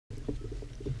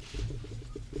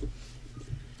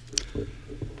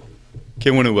Okay,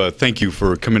 I want to thank you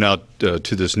for coming out to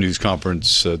this news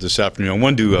conference this afternoon. I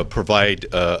wanted to provide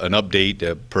an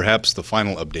update, perhaps the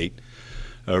final update,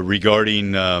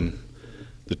 regarding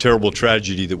the terrible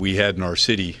tragedy that we had in our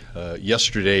city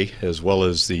yesterday, as well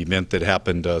as the event that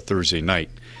happened Thursday night.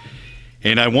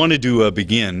 And I wanted to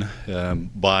begin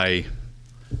by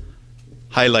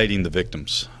highlighting the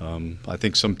victims. I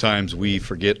think sometimes we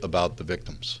forget about the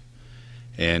victims,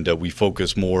 and we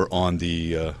focus more on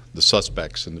the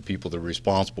suspects and the people that are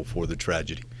responsible for the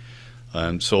tragedy.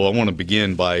 So I want to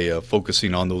begin by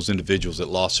focusing on those individuals that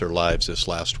lost their lives this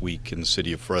last week in the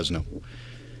city of Fresno.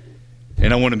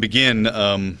 And I want to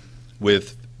begin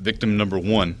with victim number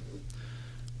one,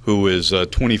 who is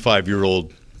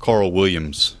 25-year-old Carl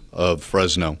Williams of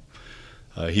Fresno.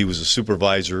 He was a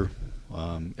supervisor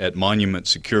at Monument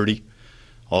Security,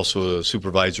 also a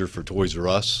supervisor for Toys R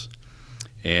Us.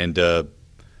 And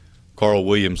Carl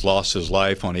Williams lost his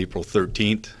life on April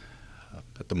 13th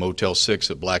at the Motel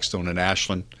 6 at Blackstone and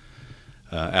Ashland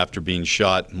after being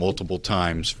shot multiple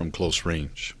times from close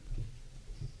range.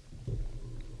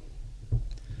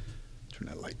 Turn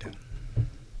that light down.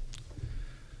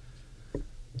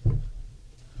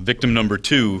 Victim number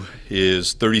two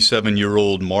is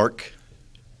 37-year-old Mark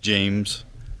James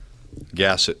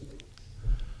Gassett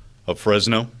of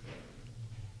Fresno.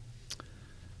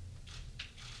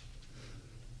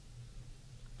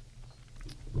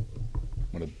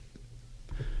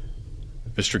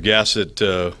 Mr.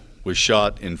 Gassett was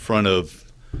shot in front of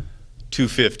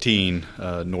 215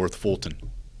 North Fulton.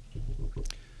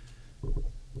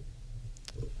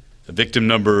 Victim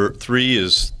number three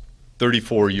is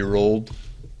 34-year-old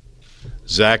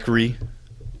Zachary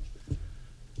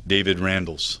David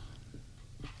Randles.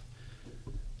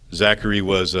 Zachary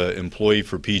was an employee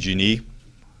for PG&E,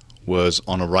 was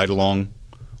on a ride-along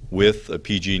with a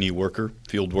PG&E worker,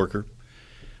 field worker.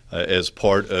 As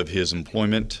part of his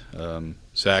employment,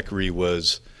 Zachary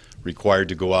was required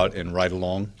to go out and ride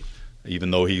along,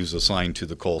 even though he was assigned to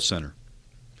the call center.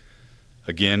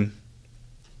 Again,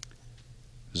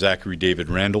 Zachary David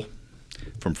Randall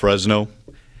from Fresno,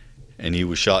 and he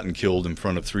was shot and killed in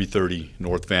front of 330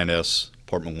 North Van Ness,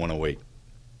 apartment 108.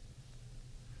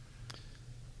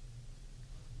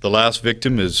 The last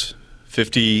victim is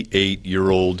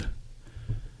 58-year-old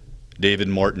David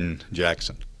Martin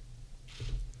Jackson.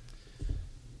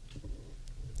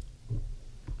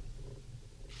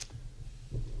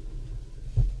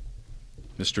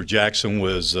 Mr. Jackson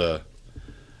was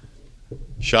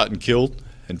shot and killed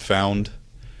and found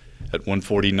at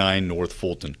 149 North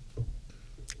Fulton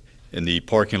in the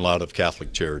parking lot of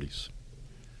Catholic Charities.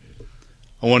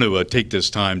 I want to take this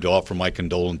time to offer my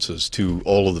condolences to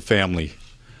all of the family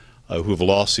who have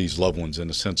lost these loved ones in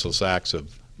the senseless acts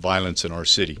of violence in our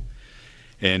city,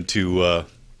 and to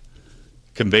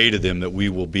convey to them that we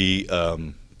will be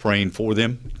praying for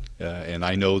them. And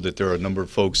I know that there are a number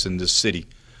of folks in this city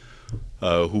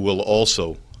who will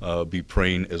also be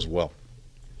praying as well.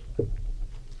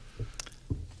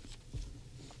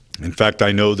 In fact,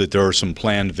 I know that there are some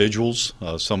planned vigils.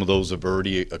 Some of those have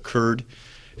already occurred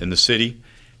in the city,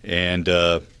 and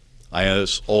I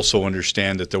also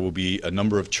understand that there will be a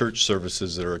number of church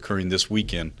services that are occurring this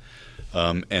weekend,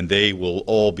 and they will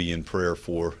all be in prayer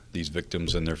for these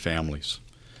victims and their families.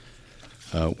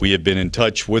 We have been in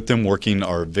touch with them,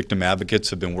 our victim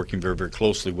advocates have been working very, very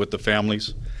closely with the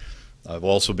families. I've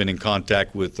also been in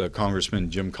contact with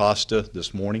Congressman Jim Costa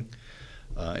this morning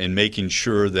in making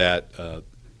sure that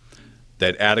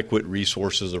that adequate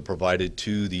resources are provided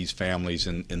to these families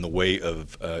in the way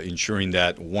of ensuring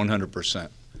that 100%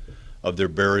 of their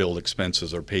burial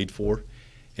expenses are paid for,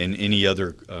 and any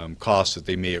other costs that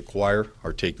they may acquire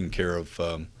are taken care of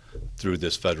through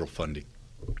this federal funding.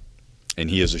 And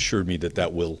he has assured me that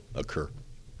that will occur.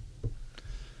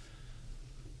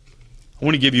 I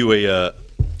want to give you a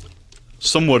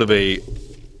somewhat of an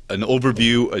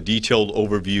overview, a detailed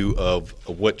overview of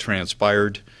what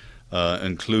transpired,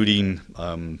 including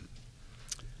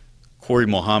Kori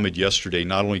Muhammad yesterday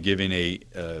not only giving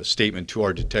a statement to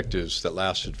our detectives that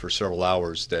lasted for several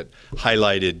hours that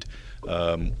highlighted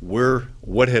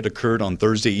what had occurred on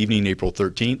Thursday evening, April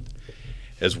 13th,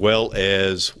 as well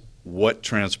as what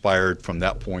transpired from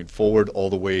that point forward all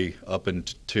the way up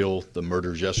until the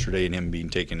murders yesterday and him being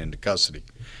taken into custody.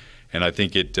 And I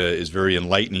think it is very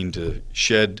enlightening to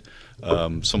shed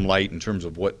some light in terms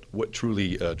of what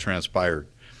truly transpired.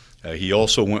 He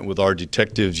also went with our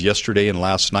detectives yesterday and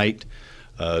last night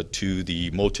to the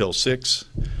Motel 6,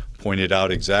 pointed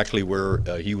out exactly where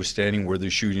he was standing, where the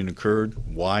shooting occurred,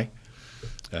 why,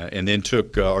 and then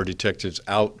took our detectives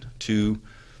out to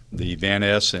the Van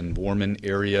Ness and Vorman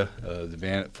area,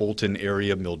 the Fulton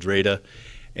area, Mildreda,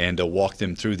 and walked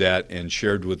them through that and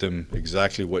shared with them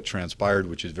exactly what transpired,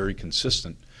 which is very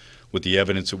consistent with the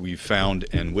evidence that we've found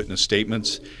and witness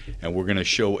statements. And we're going to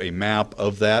show a map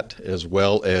of that, as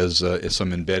well as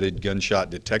some embedded gunshot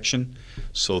detection,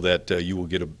 so that you will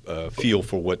get a feel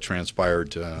for what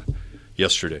transpired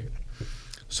yesterday.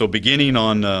 So beginning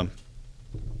on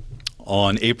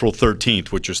April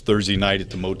 13th, which was Thursday night at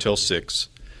the Motel 6,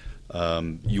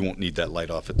 you won't need that light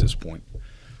off at this point.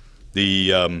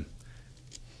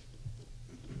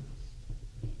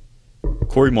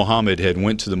 Kori Muhammad had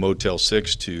went to the Motel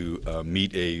 6 to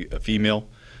meet a female.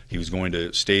 He was going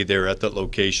to stay there at that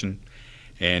location.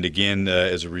 And again,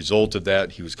 as a result of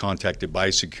that, he was contacted by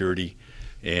security,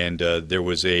 and there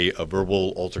was a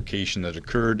verbal altercation that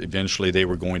occurred. Eventually, they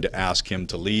were going to ask him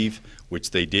to leave,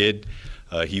 which they did.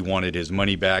 He wanted his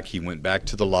money back. He went back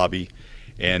to the lobby,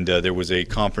 and there was a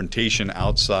confrontation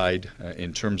outside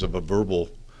in terms of a verbal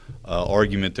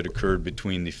argument that occurred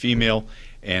between the female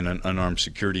and an unarmed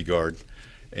security guard.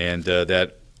 And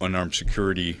that unarmed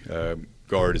security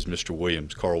guard is Mr.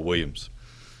 Williams, Carl Williams.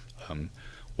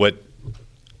 What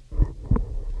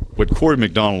Corey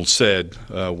McDonald said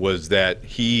was that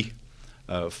he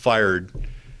fired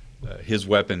his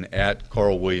weapon at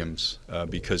Carl Williams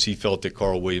because he felt that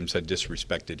Carl Williams had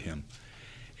disrespected him,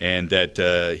 and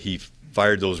that he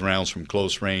fired those rounds from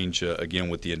close range, again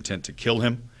with the intent to kill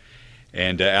him.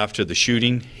 And after the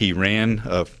shooting, he ran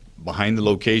behind the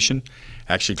location,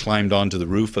 actually climbed onto the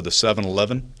roof of the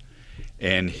 7-Eleven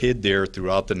and hid there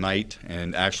throughout the night,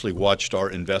 and actually watched our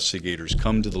investigators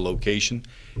come to the location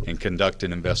and conduct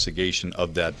an investigation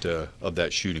of that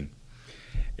shooting.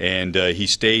 And he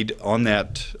stayed on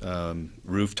that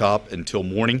rooftop until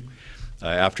morning.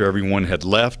 After everyone had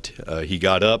left, he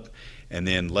got up and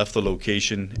then left the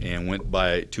location and went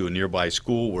to a nearby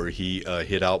school where he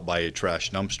hid out by a trash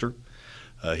dumpster.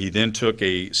 He then took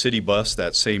a city bus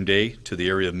that same day to the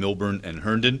area of Milburn and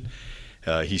Herndon.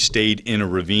 He stayed in a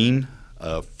ravine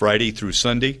Friday through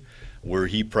Sunday, where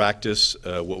he practiced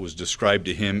what was described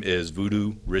to him as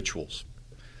voodoo rituals.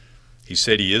 He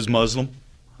said he is Muslim,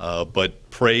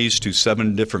 but prays to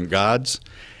 7 different gods,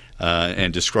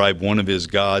 and described one of his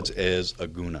gods as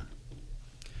Aguna.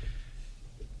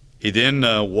 He then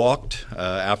walked,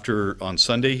 on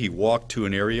Sunday, he walked to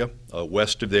an area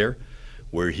west of there,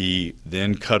 where he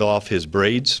then cut off his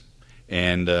braids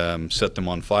and set them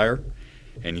on fire,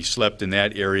 and he slept in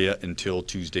that area until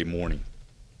Tuesday morning.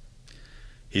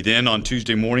 He then, on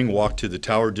Tuesday morning, walked to the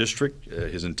Tower District.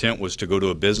 His intent was to go to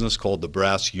a business called the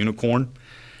Brass Unicorn,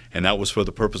 and that was for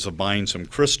the purpose of buying some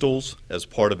crystals as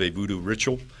part of a voodoo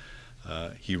ritual.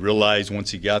 He realized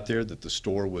once he got there that the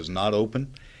store was not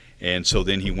open, and so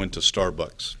then he went to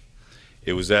Starbucks.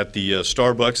 It was at the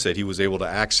Starbucks that he was able to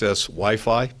access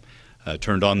Wi-Fi,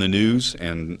 turned on the news,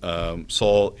 and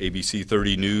saw ABC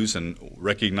 30 News, and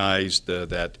recognized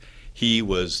that he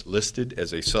was listed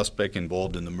as a suspect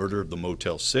involved in the murder of the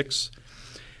Motel 6.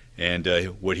 And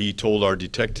what he told our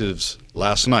detectives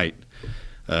last night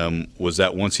was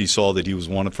that once he saw that he was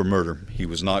wanted for murder, he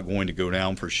was not going to go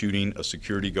down for shooting a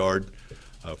security guard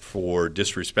for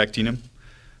disrespecting him,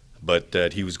 but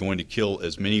that he was going to kill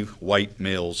as many white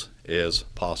males as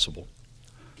possible.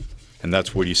 And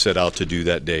that's what he set out to do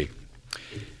that day.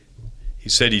 He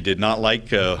said he did not like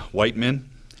white men,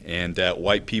 and that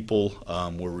white people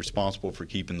were responsible for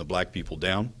keeping the black people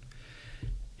down.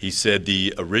 He said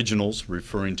the originals,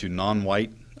 referring to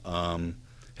non-white,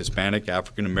 Hispanic,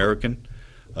 African American,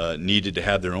 needed to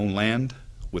have their own land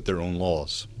with their own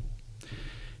laws.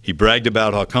 He bragged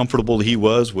about how comfortable he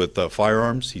was with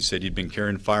firearms. He said he'd been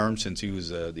carrying firearms since he was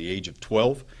the age of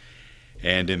 12.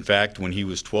 And in fact, when he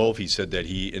was 12, he said that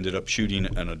he ended up shooting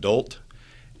an adult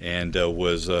and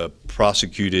was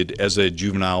prosecuted as a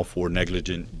juvenile for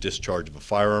negligent discharge of a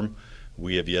firearm.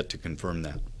 We have yet to confirm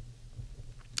that.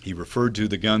 He referred to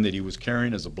the gun that he was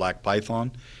carrying as a Black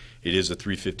Python. It is a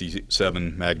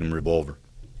 .357 Magnum revolver.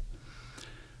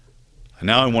 And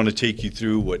now I want to take you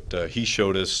through what he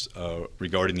showed us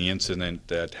regarding the incident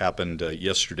that happened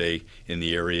yesterday in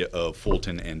the area of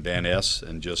Fulton and Van Ness,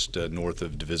 and just north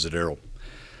of Divisadero.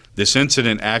 This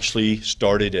incident actually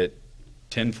started at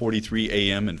 10:43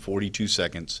 a.m. and 42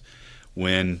 seconds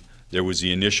when there was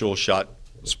the initial shot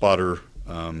spotter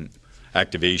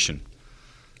activation.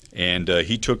 And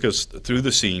he took us through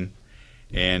the scene,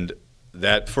 and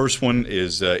that first one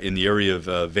is in the area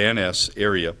of Van Ness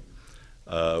area,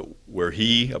 where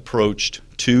he approached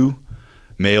 2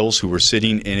 males who were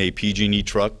sitting in a PG&E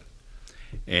truck,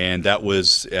 and that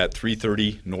was at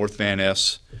 330 North Van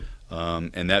Ness,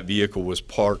 and that vehicle was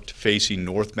parked facing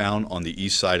northbound on the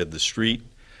east side of the street.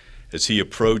 As he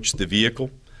approached the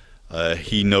vehicle,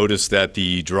 He noticed that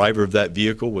the driver of that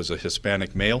vehicle was a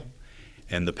Hispanic male,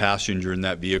 and the passenger in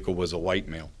that vehicle was a white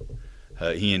male.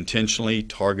 He intentionally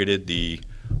targeted the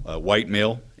white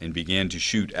male and began to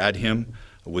shoot at him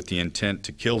with the intent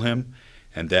to kill him,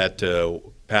 and that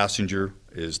passenger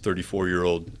is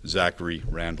 34-year-old Zachary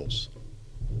Randles.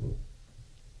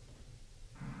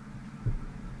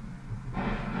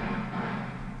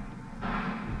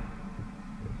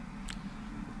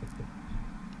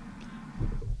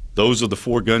 Those are the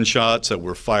 4 gunshots that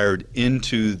were fired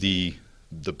into the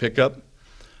pickup.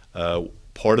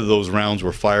 Part of those rounds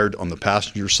were fired on the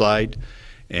passenger side,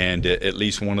 and at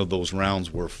least one of those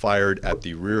rounds were fired at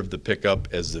the rear of the pickup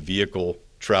as the vehicle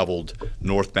traveled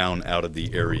northbound out of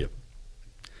the area.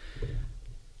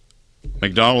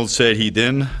 McDonald said he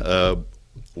then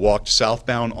walked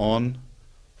southbound on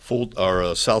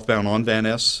Van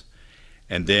Ness,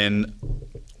 and then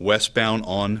westbound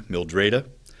on Mildreda.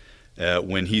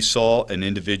 When he saw an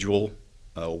individual,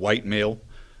 white male,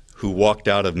 who walked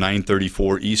out of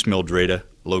 934 East Mildreda,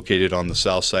 located on the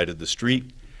south side of the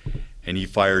street, and he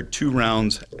fired 2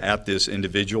 rounds at this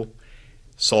individual,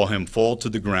 saw him fall to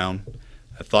the ground,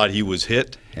 thought he was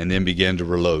hit, and then began to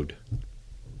reload.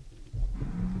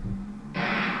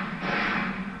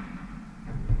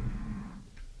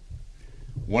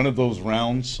 One of those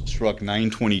rounds struck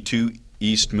 922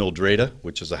 East Mildreda,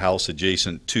 which is a house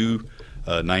adjacent to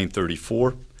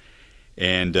 934.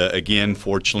 And again,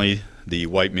 fortunately, the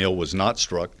white male was not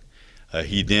struck.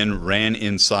 He then ran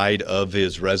inside of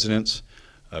his residence.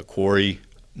 Kori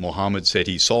Muhammad said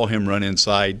he saw him run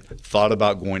inside, thought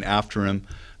about going after him,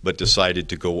 but decided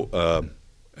to go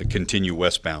continue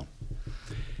westbound.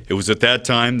 It was at that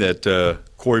time that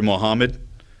Kori Muhammad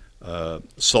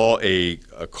saw a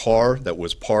car that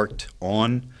was parked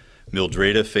on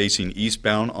Mildreda facing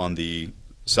eastbound on the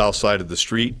south side of the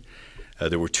street.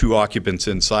 There were 2 occupants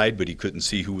inside, but he couldn't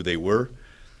see who they were.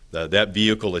 That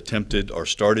vehicle attempted or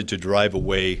started to drive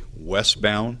away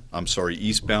eastbound on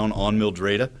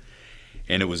Mildreda,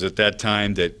 and it was at that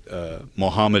time that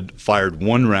Muhammad fired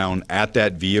 1 round at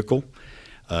that vehicle,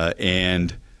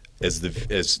 and as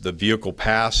the vehicle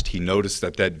passed, he noticed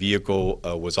that that vehicle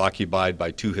was occupied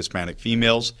by 2 Hispanic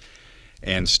females,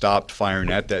 and stopped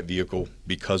firing at that vehicle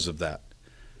because of that.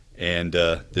 And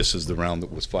this is the round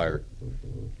that was fired.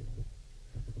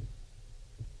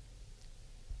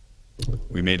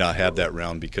 We may not have that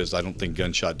round because I don't think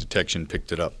gunshot detection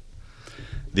picked it up.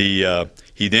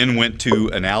 He then went to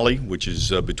an alley, which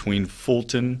is between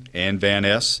Fulton and Van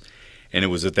Ness, and it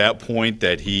was at that point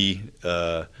that he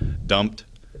dumped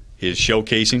his shell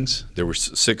casings. There were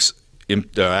 5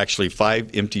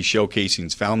 empty shell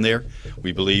casings found there.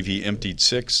 We believe he emptied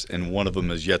 6, and one of them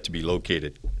is yet to be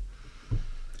located.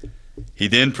 He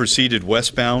then proceeded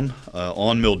westbound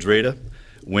on Mildreda,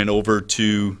 went over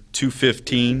to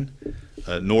 215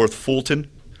 North Fulton,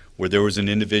 where there was an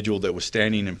individual that was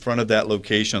standing in front of that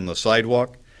location on the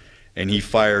sidewalk, and he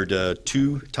fired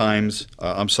 2 times.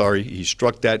 He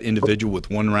struck that individual with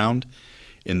 1 round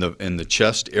in the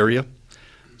chest area.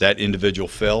 That individual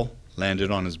fell,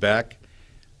 landed on his back.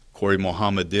 Kori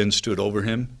Muhammad then stood over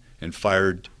him and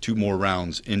fired 2 more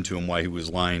rounds into him while he was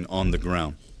lying on the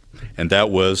ground, and that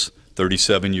was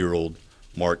 37-year-old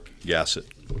Mark Gassett.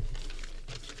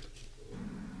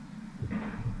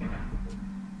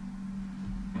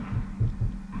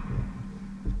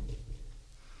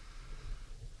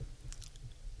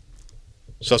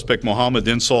 Suspect Muhammad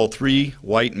then saw 3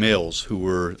 white males who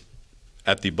were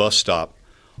at the bus stop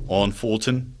on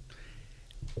Fulton,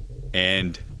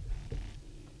 and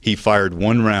he fired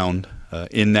 1 round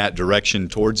in that direction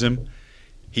towards him.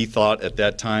 He thought at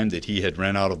that time that he had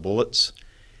ran out of bullets,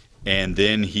 and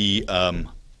then he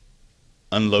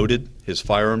unloaded his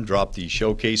firearm, dropped the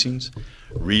shell casings,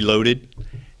 reloaded,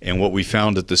 and what we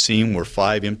found at the scene were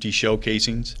 5 empty shell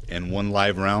casings and 1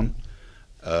 live round,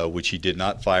 which he did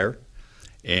not fire.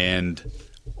 And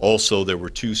also there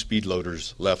were 2 speed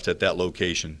loaders left at that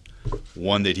location,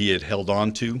 one that he had held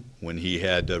on to when he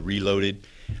had reloaded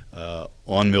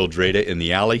on Mildreda in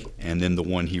the alley, and then the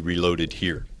one he reloaded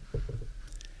here.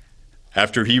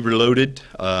 After he reloaded,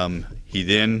 he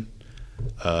then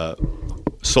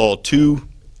saw 2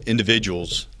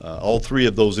 individuals, all 3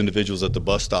 of those individuals at the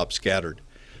bus stop scattered.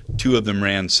 2 of them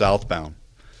ran southbound.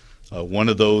 One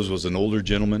of those was an older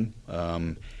gentleman,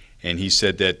 and he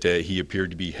said that he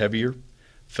appeared to be heavier,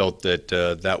 felt that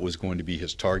that was going to be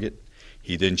his target.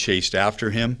 He then chased after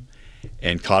him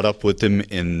and caught up with him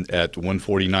at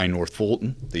 149 North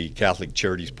Fulton, the Catholic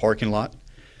Charities parking lot,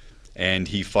 and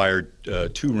he fired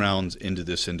 2 rounds into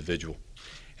this individual.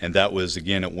 And that was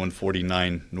again at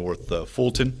 149 North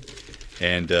Fulton,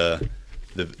 and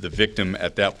The victim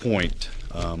at that point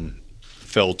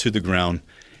fell to the ground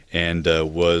and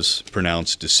was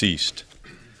pronounced deceased.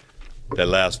 That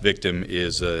last victim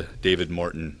is David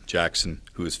Martin Jackson,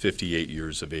 who is 58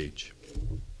 years of age.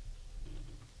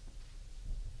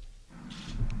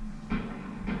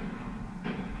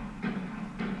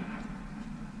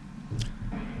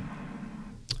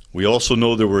 We also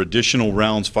know there were additional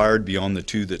rounds fired beyond the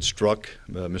two that struck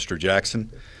Mr. Jackson.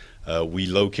 We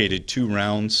located 2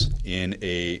 rounds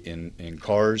in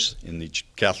cars in the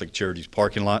Catholic Charities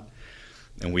parking lot,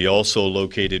 and we also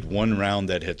located 1 round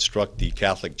that had struck the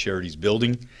Catholic Charities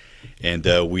building, and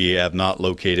we have not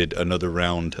located another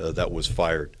round that was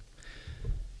fired.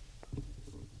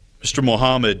 Mr.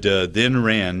 Muhammad then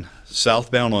ran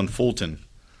southbound on Fulton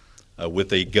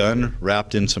with a gun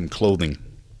wrapped in some clothing.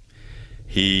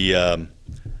 He, at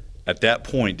that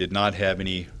point, did not have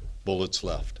any bullets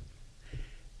left.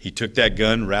 He took that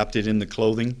gun, wrapped it in the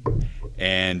clothing,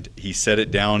 and he set it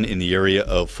down in the area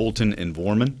of Fulton and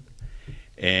Vorman.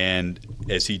 And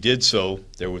as he did so,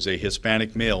 there was a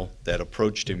Hispanic male that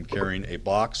approached him carrying a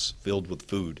box filled with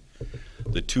food.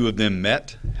 The two of them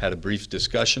met, had a brief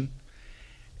discussion,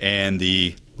 and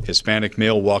the Hispanic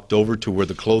male walked over to where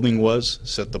the clothing was,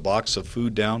 set the box of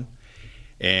food down,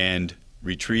 and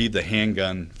retrieved the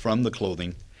handgun from the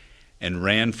clothing and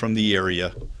ran from the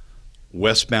area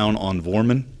westbound on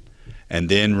Vorman, and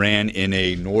then ran in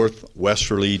a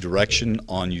northwesterly direction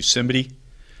on Yosemite.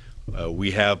 We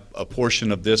have a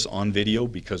portion of this on video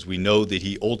because we know that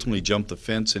he ultimately jumped the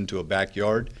fence into a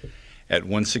backyard at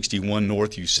 161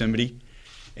 North Yosemite,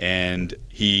 and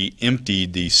he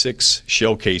emptied the 6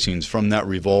 shell casings from that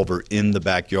revolver in the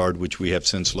backyard, which we have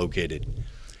since located.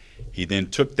 He then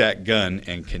took that gun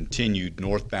and continued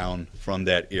northbound from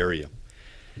that area.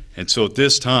 And so at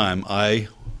this time, I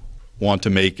want to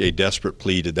make a desperate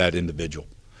plea to that individual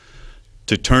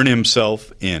to turn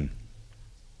himself in.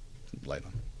 Light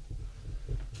on.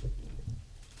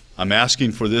 I'm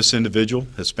asking for this individual,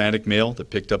 Hispanic male, that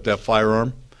picked up that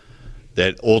firearm,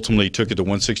 that ultimately took it to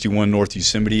 161 North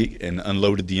Yosemite and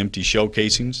unloaded the empty shell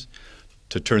casings,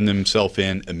 to turn himself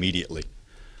in immediately.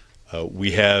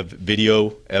 We have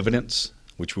video evidence,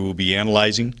 which we will be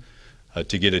analyzing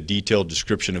to get a detailed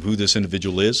description of who this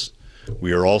individual is.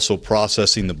 We are also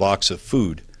processing the box of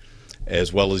food,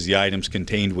 as well as the items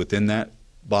contained within that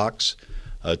box,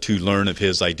 to learn of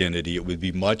his identity. It would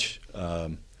be much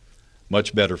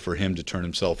better for him to turn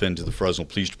himself into the Fresno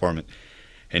Police Department.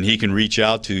 And he can reach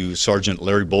out to Sergeant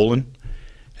Larry Bolin,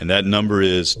 and that number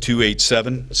is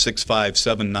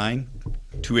 287-6579,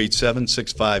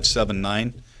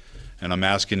 287-6579. And I'm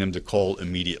asking him to call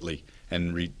immediately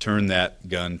and return that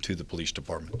gun to the police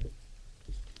department.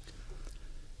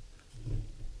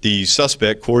 The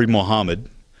suspect, Kori Muhammad,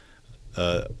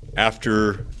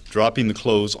 after dropping the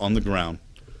clothes on the ground,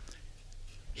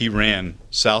 he ran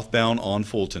southbound on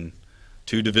Fulton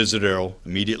to Divisadero,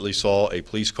 immediately saw a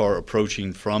police car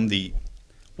approaching from the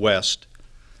west,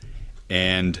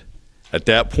 and at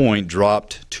that point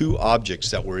dropped 2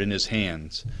 objects that were in his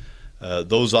hands.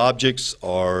 Those objects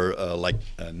are like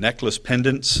necklace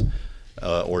pendants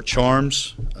or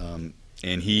charms,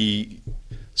 and he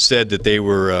said that they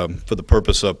were for the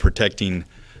purpose of protecting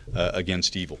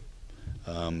against evil.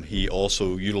 He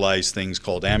also utilized things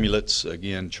called amulets,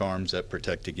 again, charms that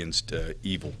protect against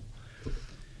evil.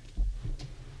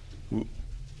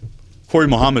 Kori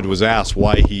Muhammad was asked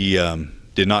why he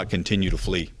did not continue to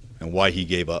flee and why he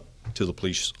gave up to the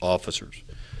police officers.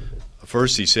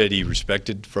 First, he said he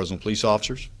respected Fresno police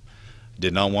officers,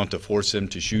 did not want to force them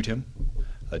to shoot him,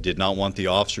 did not want the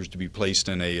officers to be placed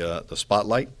in the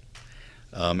spotlight,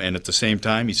 and at the same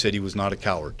time, he said he was not a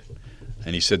coward.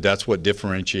 And he said that's what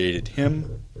differentiated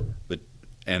him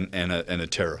and a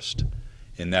terrorist,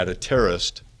 in that a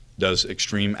terrorist does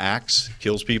extreme acts,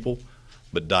 kills people,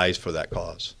 but dies for that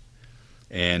cause.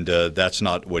 And that's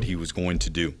not what he was going to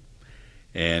do.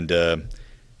 And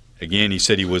again, he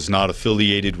said he was not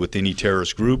affiliated with any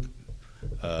terrorist group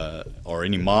or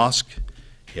any mosque.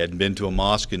 He hadn't been to a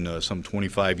mosque in some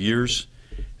 25 years,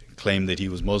 claimed that he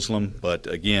was Muslim, but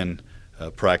again,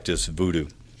 practiced voodoo.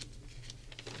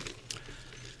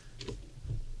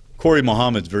 Kori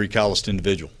Muhammad's a very calloused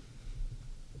individual.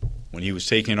 When he was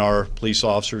taking our police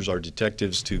officers, our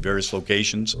detectives, to various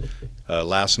locations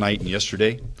last night and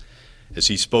yesterday, as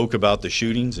he spoke about the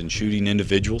shootings and shooting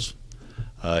individuals,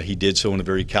 he did so in a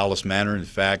very callous manner. In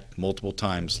fact, multiple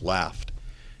times laughed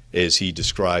as he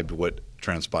described what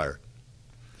transpired.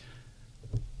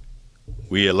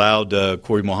 We allowed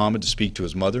Kori Muhammad to speak to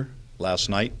his mother last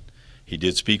night. He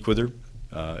did speak with her,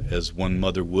 as one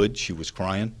mother would. She was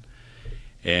crying.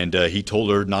 And he told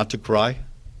her not to cry,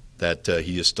 that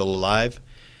he is still alive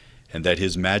and that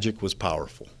his magic was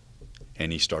powerful.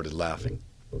 And he started laughing.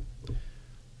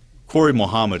 Kori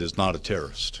Muhammad is not a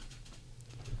terrorist,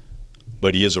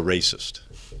 but he is a racist.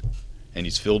 And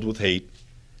he's filled with hate,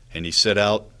 and he set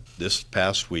out this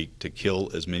past week to kill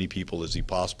as many people as he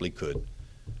possibly could.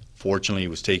 Fortunately, he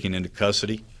was taken into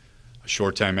custody a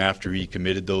short time after he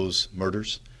committed those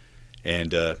murders,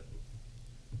 and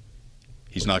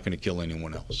he's not going to kill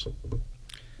anyone else.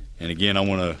 And again, I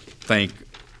want to thank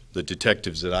the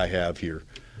detectives that I have here.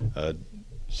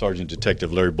 Sergeant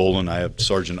Detective Larry Boland. I have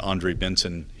Sergeant Andre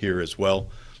Benson here as well.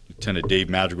 Lieutenant Dave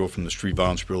Madrigal from the Street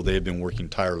Violence Bureau. They have been working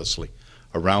tirelessly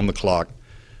around the clock,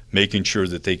 making sure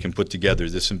that they can put together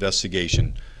this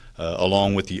investigation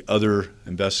along with the other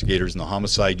investigators in the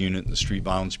Homicide Unit and the Street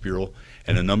Violence Bureau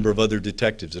and a number of other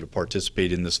detectives that have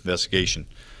participated in this investigation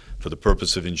for the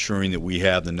purpose of ensuring that we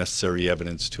have the necessary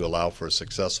evidence to allow for a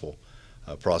successful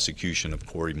prosecution of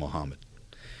Kori Muhammad.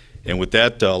 And with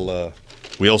that,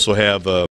 we also have